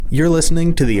You're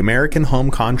listening to the American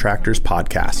Home Contractors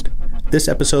Podcast. This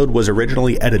episode was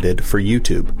originally edited for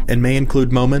YouTube and may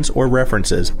include moments or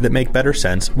references that make better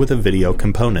sense with a video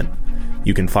component.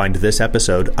 You can find this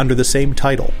episode under the same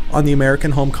title on the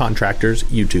American Home Contractors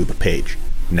YouTube page.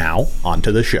 Now, on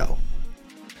to the show.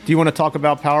 Do you want to talk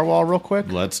about Powerwall real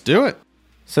quick? Let's do it.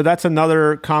 So that's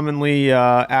another commonly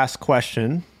asked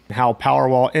question, how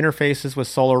Powerwall interfaces with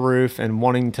Solar Roof and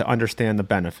wanting to understand the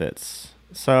benefits.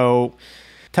 So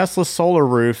Tesla's Solar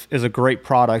Roof is a great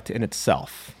product in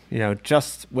itself. You know,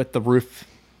 just with the roof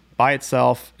by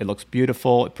itself, it looks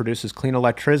beautiful, it produces clean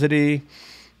electricity,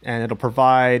 and it'll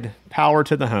provide power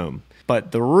to the home.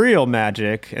 But the real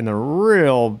magic and the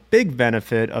real big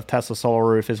benefit of Tesla Solar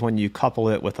Roof is when you couple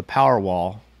it with a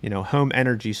Powerwall, home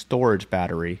energy storage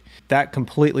battery. That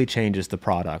completely changes the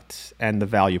product and the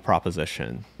value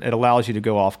proposition. It allows you to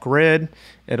go off grid.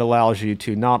 It allows you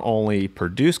to not only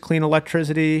produce clean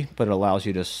electricity, but it allows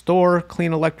you to store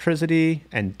clean electricity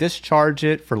and discharge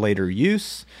it for later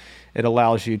use. It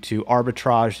allows you to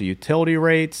arbitrage the utility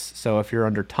rates. So if you're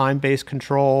under time-based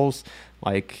controls,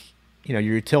 like your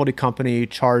utility company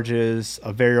charges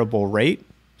a variable rate,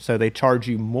 so they charge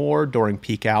you more during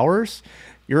peak hours,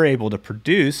 you're able to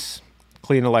produce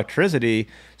clean electricity,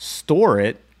 store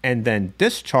it, and then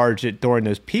discharge it during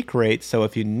those peak rates. So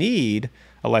if you need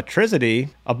electricity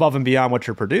above and beyond what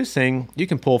you're producing, you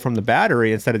can pull from the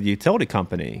battery instead of the utility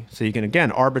company. So you can, again,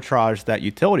 arbitrage that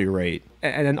utility rate.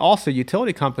 And then also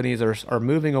utility companies are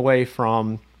moving away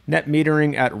from net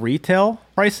metering at retail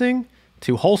pricing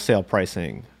to wholesale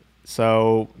pricing.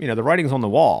 So, the writing's on the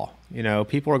wall.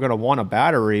 People are going to want a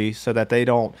battery so that they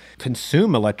don't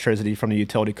consume electricity from the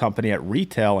utility company at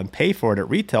retail and pay for it at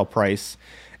retail price,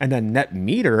 and then net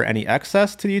meter any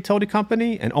excess to the utility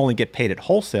company and only get paid at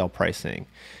wholesale pricing.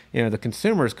 The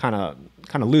consumer is kind of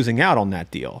losing out on that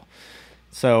deal.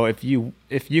 So if you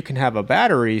can have a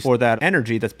battery for that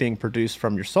energy that's being produced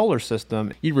from your solar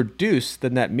system, you reduce the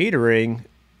net metering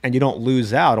and you don't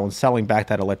lose out on selling back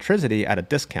that electricity at a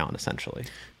discount, essentially.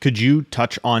 Could you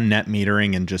touch on net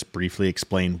metering and just briefly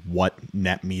explain what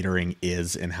net metering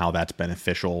is and how that's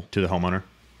beneficial to the homeowner?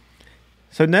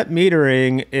 So net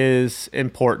metering is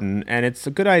important, and it's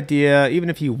a good idea, even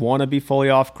if you want to be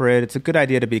fully off grid, it's a good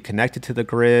idea to be connected to the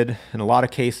grid. In a lot of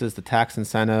cases, the tax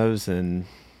incentives and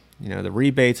the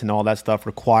rebates and all that stuff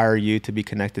require you to be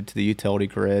connected to the utility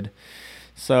grid.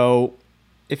 So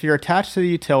if you're attached to the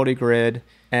utility grid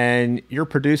and you're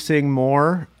producing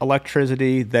more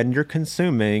electricity than you're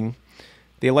consuming,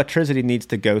 the electricity needs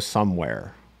to go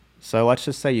somewhere. So let's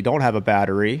just say you don't have a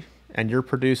battery and you're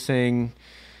producing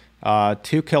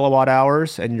 2 kilowatt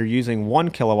hours and you're using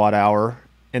 1 kilowatt hour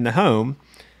in the home.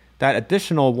 That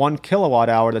additional 1 kilowatt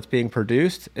hour that's being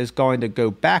produced is going to go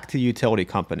back to the utility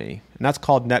company, and that's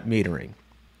called net metering.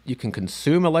 You can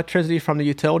consume electricity from the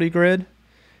utility grid,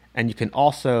 and you can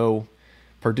also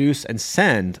produce and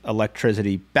send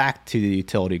electricity back to the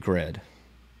utility grid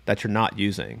that you're not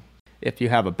using. If you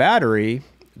have a battery,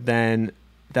 then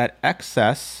that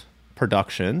excess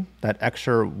production, that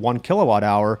extra 1 kilowatt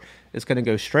hour, is going to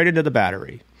go straight into the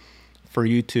battery for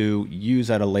you to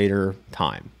use at a later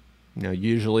time.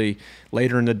 Usually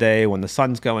later in the day when the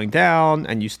sun's going down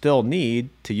and you still need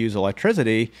to use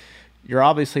electricity, you're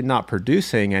obviously not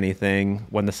producing anything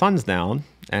when the sun's down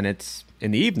and it's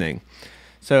in the evening.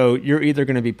 So you're either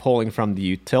going to be pulling from the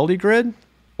utility grid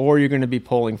or you're going to be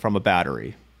pulling from a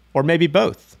battery, or maybe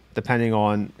both, depending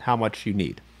on how much you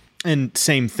need. And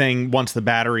same thing, once the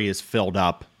battery is filled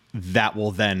up, that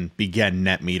will then begin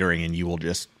net metering and you will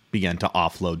just begin to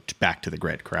offload back to the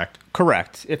grid, correct?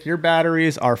 Correct. If your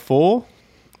batteries are full,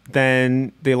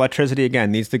 then the electricity,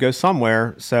 again, needs to go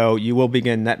somewhere, so you will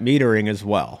begin net metering as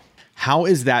well. How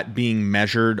is that being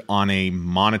measured on a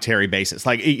monetary basis?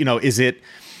 Like, is it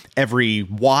every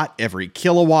watt, every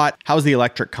kilowatt? How is the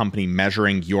electric company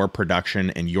measuring your production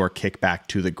and your kickback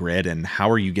to the grid, and how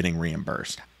are you getting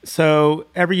reimbursed? So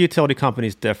every utility company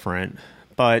is different,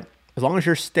 but as long as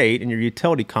your state and your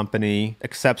utility company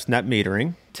accepts net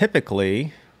metering,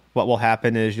 typically what will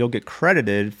happen is you'll get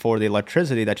credited for the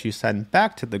electricity that you send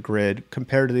back to the grid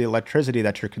compared to the electricity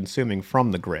that you're consuming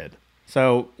from the grid.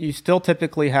 So you still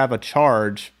typically have a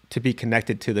charge to be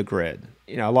connected to the grid.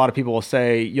 A lot of people will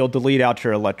say you'll delete out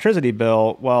your electricity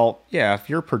bill. Well, yeah, if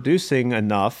you're producing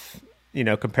enough,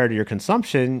 compared to your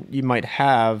consumption, you might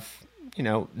have,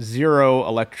 zero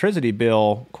electricity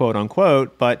bill, quote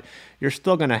unquote, but you're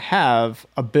still going to have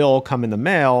a bill come in the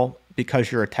mail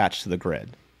because you're attached to the grid,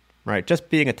 right? Just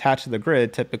being attached to the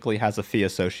grid typically has a fee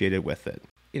associated with it.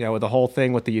 The whole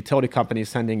thing with the utility company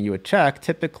sending you a check,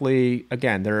 typically,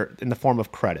 again, they're in the form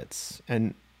of credits.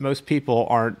 And most people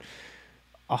aren't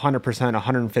 100%,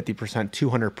 150%,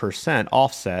 200%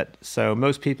 offset. So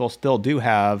most people still do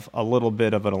have a little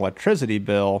bit of an electricity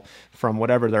bill from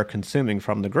whatever they're consuming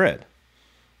from the grid,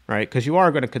 right? Because you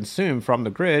are going to consume from the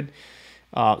grid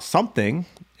something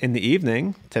in the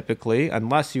evening, typically,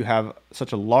 unless you have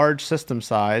such a large system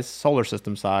size, solar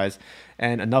system size,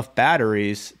 and enough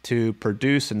batteries to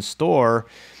produce and store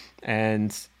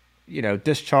and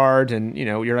discharge, and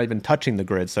you're not even touching the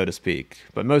grid, so to speak.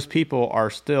 But most people are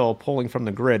still pulling from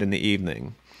the grid in the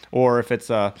evening. Or if it's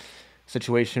a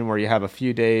situation where you have a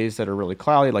few days that are really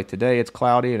cloudy, like today it's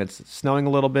cloudy and it's snowing a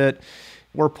little bit,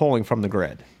 we're pulling from the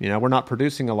grid. We're not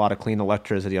producing a lot of clean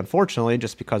electricity, unfortunately,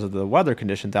 just because of the weather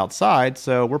conditions outside,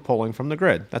 so we're pulling from the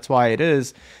grid. That's why it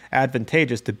is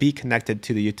advantageous to be connected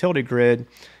to the utility grid,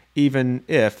 even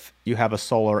if you have a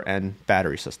solar and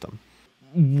battery system.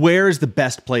 Where is the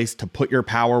best place to put your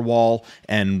Powerwall,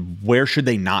 and where should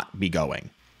they not be going?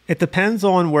 It depends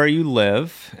on where you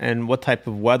live and what type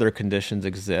of weather conditions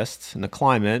exist in the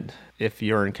climate. If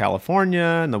you're in California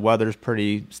and the weather's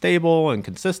pretty stable and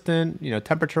consistent,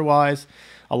 temperature-wise,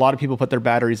 a lot of people put their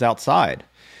batteries outside.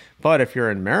 But if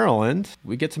you're in Maryland,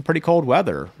 we get some pretty cold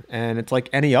weather, and it's like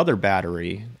any other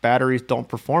battery. Batteries don't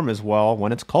perform as well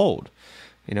when it's cold.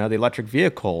 The electric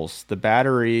vehicles, the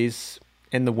batteries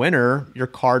in the winter, your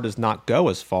car does not go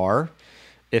as far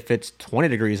if it's 20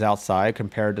 degrees outside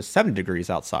compared to 70 degrees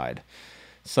outside.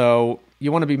 So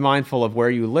you want to be mindful of where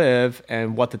you live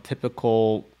and what the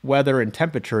typical weather and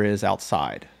temperature is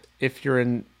outside. If you're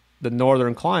in the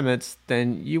northern climates,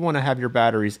 then you want to have your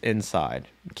batteries inside.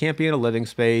 You can't be in a living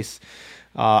space.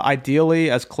 Ideally,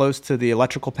 as close to the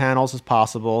electrical panels as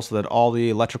possible so that all the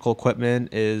electrical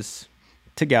equipment is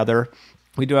together.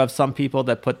 We do have some people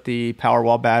that put the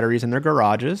Powerwall batteries in their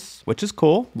garages, which is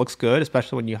cool. Looks good,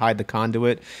 especially when you hide the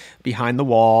conduit behind the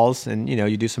walls and,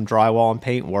 you do some drywall and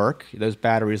paint work. Those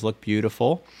batteries look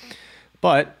beautiful.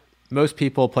 But most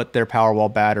people put their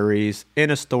Powerwall batteries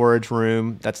in a storage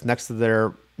room that's next to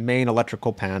their main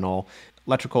electrical panel.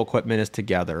 Electrical equipment is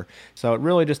together. So it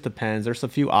really just depends. There's a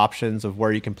few options of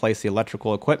where you can place the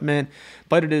electrical equipment,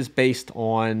 but it is based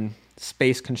on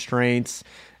space constraints.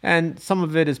 And some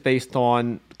of it is based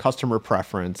on customer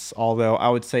preference, although I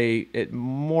would say it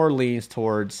more leans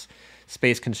towards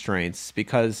space constraints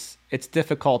because it's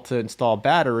difficult to install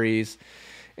batteries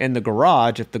in the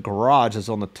garage if the garage is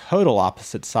on the total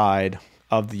opposite side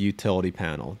of the utility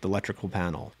panel, the electrical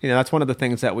panel. That's one of the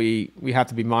things that we have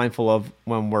to be mindful of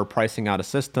when we're pricing out a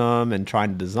system and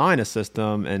trying to design a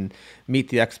system and meet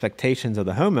the expectations of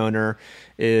the homeowner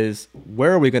is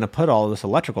where are we going to put all of this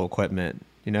electrical equipment?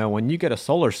 When you get a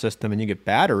solar system and you get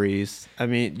batteries,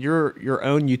 you're your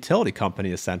own utility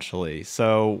company essentially.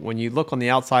 So when you look on the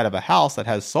outside of a house that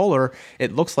has solar,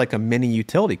 it looks like a mini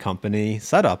utility company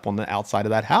set up on the outside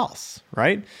of that house,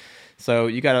 right? So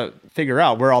you got to figure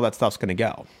out where all that stuff's going to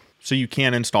go. So you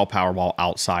can install Powerwall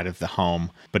outside of the home,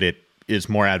 but it is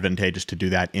more advantageous to do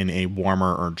that in a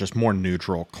warmer or just more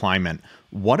neutral climate.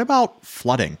 What about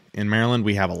flooding? In Maryland,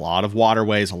 we have a lot of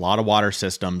waterways, a lot of water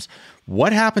systems.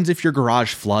 What happens if your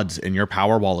garage floods and your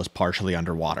Powerwall is partially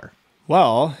underwater?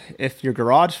 Well, if your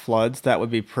garage floods, that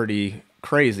would be pretty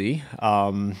crazy.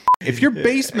 If your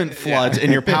basement floods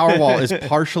and your Powerwall is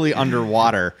partially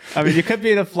underwater. You could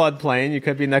be in a floodplain. You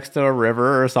could be next to a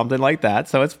river or something like that.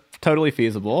 So it's totally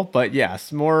feasible. But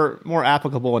yes, more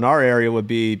applicable in our area would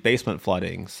be basement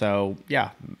flooding. So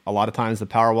yeah, a lot of times the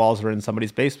Powerwalls are in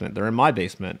somebody's basement. They're in my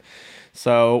basement.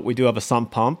 So we do have a sump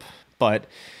pump, but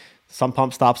sump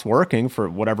pump stops working for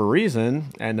whatever reason,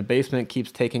 and the basement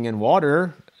keeps taking in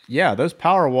water. Yeah, those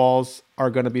Powerwalls are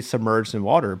going to be submerged in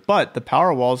water, but the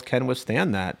Powerwalls can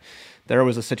withstand that. There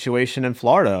was a situation in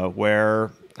Florida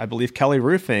where I believe Kelly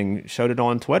Roofing showed it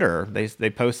on Twitter. They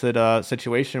posted a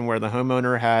situation where the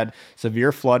homeowner had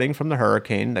severe flooding from the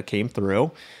hurricane that came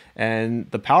through, and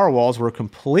the Powerwalls were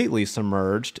completely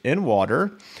submerged in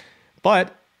water.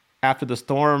 But after the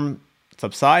storm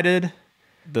subsided,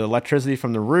 the electricity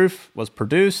from the roof was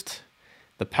produced.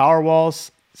 The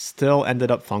Powerwalls still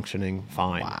ended up functioning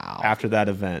fine after that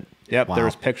event. Yep, wow. There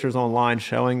was pictures online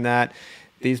showing that.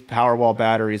 These Powerwall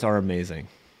batteries are amazing.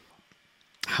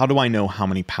 How do I know how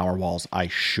many Powerwalls I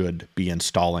should be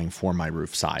installing for my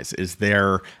roof size? Is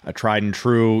there a tried and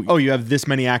true, you have this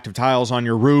many active tiles on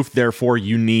your roof, therefore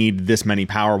you need this many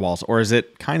Powerwalls? Or is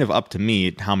it kind of up to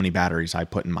me how many batteries I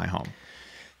put in my home?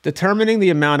 Determining the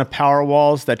amount of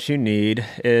Powerwalls that you need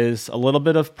is a little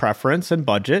bit of preference and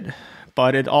budget,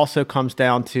 but it also comes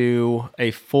down to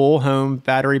a full home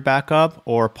battery backup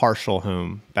or partial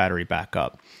home battery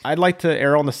backup. I'd like to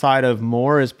err on the side of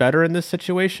more is better in this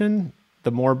situation.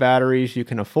 The more batteries you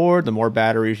can afford, the more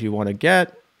batteries you want to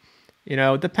get,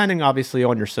 Depending obviously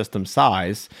on your system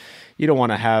size. You don't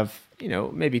want to have,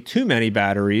 maybe too many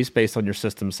batteries based on your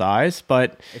system size.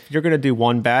 But if you're going to do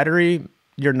one battery,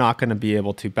 you're not going to be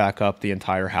able to back up the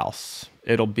entire house.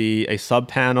 It'll be a sub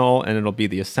panel and it'll be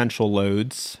the essential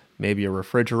loads, maybe a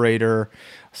refrigerator,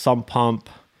 sump pump,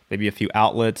 maybe a few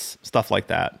outlets, stuff like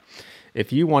that.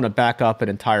 If you want to back up an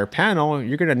entire panel,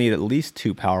 you're going to need at least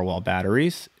 2 Powerwall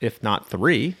batteries, if not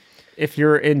 3. If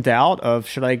you're in doubt of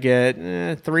should I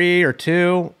get 3 or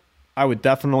 2, I would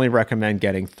definitely recommend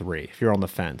getting 3 if you're on the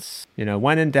fence.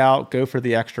 When in doubt, go for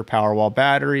the extra Powerwall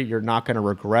battery. You're not going to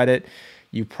regret it.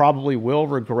 You probably will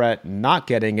regret not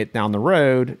getting it down the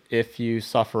road if you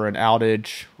suffer an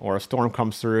outage or a storm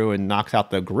comes through and knocks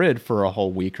out the grid for a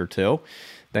whole week or two.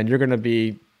 Then you're going to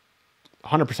be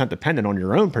 100% dependent on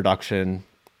your own production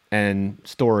and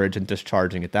storage and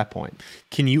discharging at that point.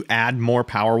 Can you add more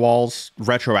Powerwalls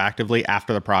retroactively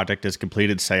after the project is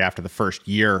completed? Say after the first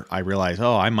year, I realize,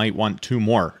 I might want 2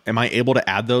 more. Am I able to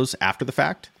add those after the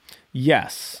fact?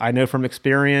 Yes. I know from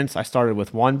experience, I started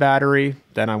with 1 battery,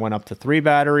 then I went up to 3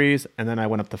 batteries, and then I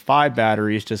went up to 5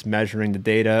 batteries, just measuring the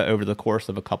data over the course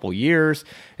of a couple years.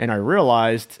 And I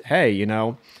realized, hey,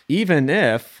 even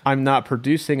if I'm not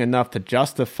producing enough to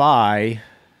justify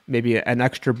maybe an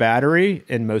extra battery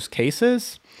in most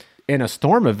cases, in a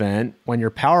storm event, when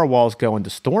your Powerwalls go into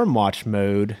storm watch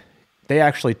mode, they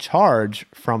actually charge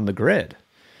from the grid.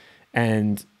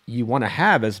 And you want to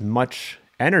have as much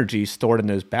energy stored in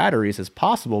those batteries as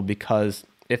possible, because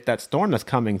if that storm that's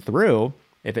coming through,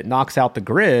 if it knocks out the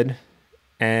grid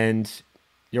and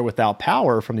you're without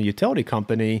power from the utility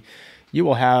company, you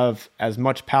will have as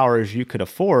much power as you could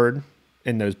afford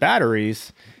in those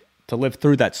batteries to live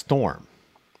through that storm,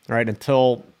 right?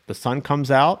 Until the sun comes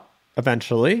out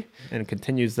eventually and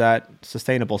continues that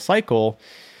sustainable cycle,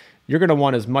 you're going to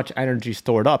want as much energy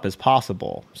stored up as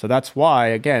possible. So that's why,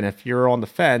 again, if you're on the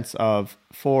fence of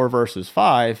 4 versus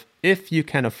 5, if you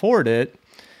can afford it,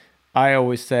 I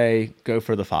always say go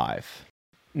for the 5.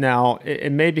 Now,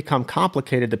 it may become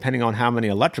complicated depending on how many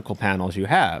electrical panels you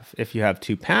have. If you have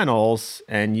 2 panels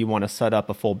and you want to set up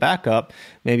a full backup,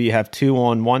 maybe you have 2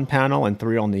 on one panel and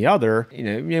 3 on the other.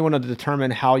 You may want to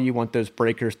determine how you want those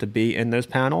breakers to be in those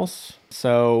panels.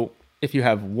 So if you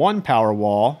have 1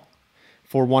 Powerwall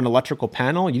for 1 electrical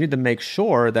panel, you need to make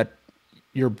sure that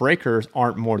your breakers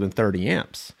aren't more than 30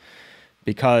 amps,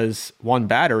 because 1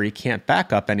 battery can't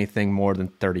back up anything more than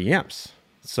 30 amps.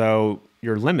 So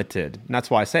you're limited. And that's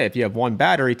why I say if you have 1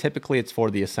 battery, typically it's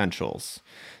for the essentials.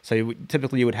 So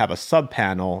typically you would have a sub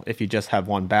panel if you just have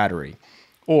 1 battery.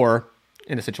 Or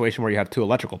in a situation where you have 2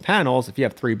 electrical panels, if you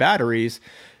have 3 batteries,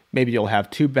 maybe you'll have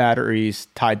 2 batteries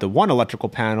tied to 1 electrical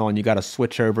panel, and you got to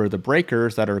switch over the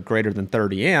breakers that are greater than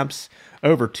 30 amps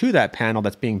over to that panel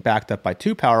that's being backed up by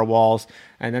 2 Powerwalls,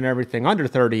 and then everything under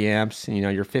 30 amps,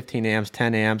 your 15 amps,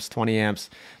 10 amps, 20 amps,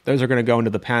 those are going to go into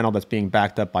the panel that's being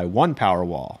backed up by 1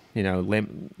 Powerwall,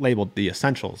 labeled the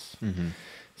essentials. Mm-hmm.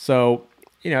 So,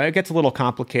 it gets a little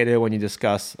complicated when you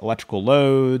discuss electrical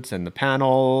loads and the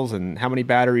panels and how many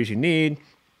batteries you need.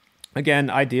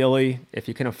 Again, ideally, if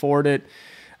you can afford it,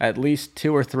 at least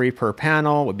 2 or 3 per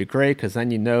panel would be great, because then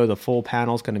the full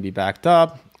panel is going to be backed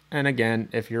up. And again,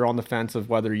 if you're on the fence of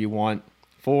whether you want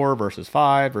 4 versus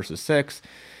 5 versus 6,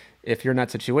 if you're in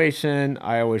that situation,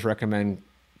 I always recommend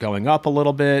going up a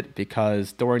little bit,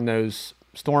 because during those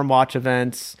storm watch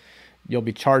events, you'll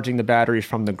be charging the batteries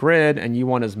from the grid, and you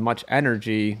want as much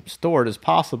energy stored as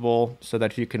possible so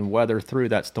that you can weather through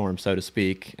that storm, so to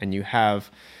speak, and you have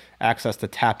access to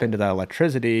tap into that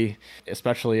electricity,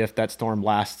 especially if that storm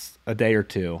lasts a day or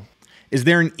 2. Is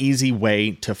there an easy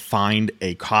way to find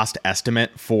a cost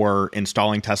estimate for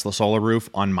installing Tesla Solar Roof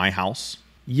on my house?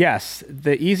 Yes.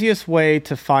 The easiest way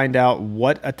to find out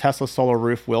what a Tesla Solar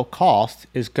Roof will cost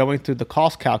is going through the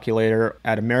cost calculator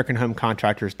at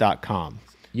AmericanHomeContractors.com.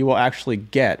 You will actually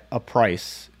get a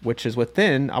price, which is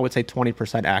within, I would say,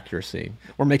 20% accuracy.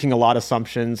 We're making a lot of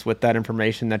assumptions with that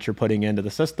information that you're putting into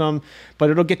the system, but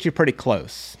it'll get you pretty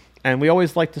close. And we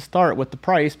always like to start with the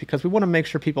price, because we want to make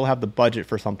sure people have the budget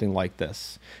for something like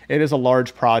this. It is a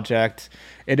large project.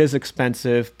 It is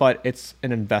expensive, but it's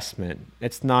an investment.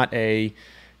 It's not a,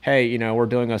 hey, we're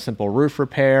doing a simple roof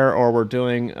repair, or we're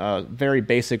doing a very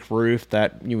basic roof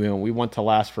that we want to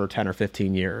last for 10 or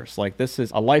 15 years. Like, this is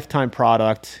a lifetime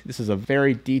product. This is a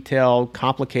very detailed,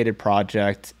 complicated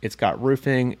project. It's got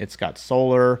roofing. It's got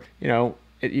solar.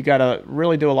 You got to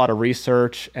really do a lot of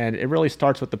research, and it really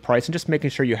starts with the price and just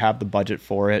making sure you have the budget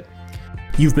for it.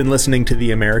 You've been listening to the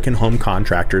American Home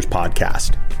Contractors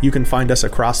podcast. You can find us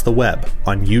across the web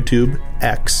on YouTube,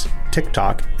 X,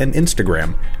 TikTok, and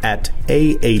Instagram at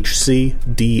AHCDMV.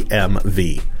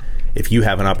 If you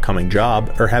have an upcoming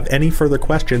job or have any further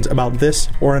questions about this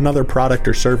or another product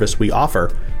or service we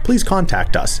offer, please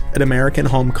contact us at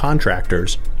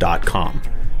AmericanHomeContractors.com.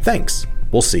 Thanks.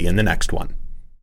 We'll see you in the next one.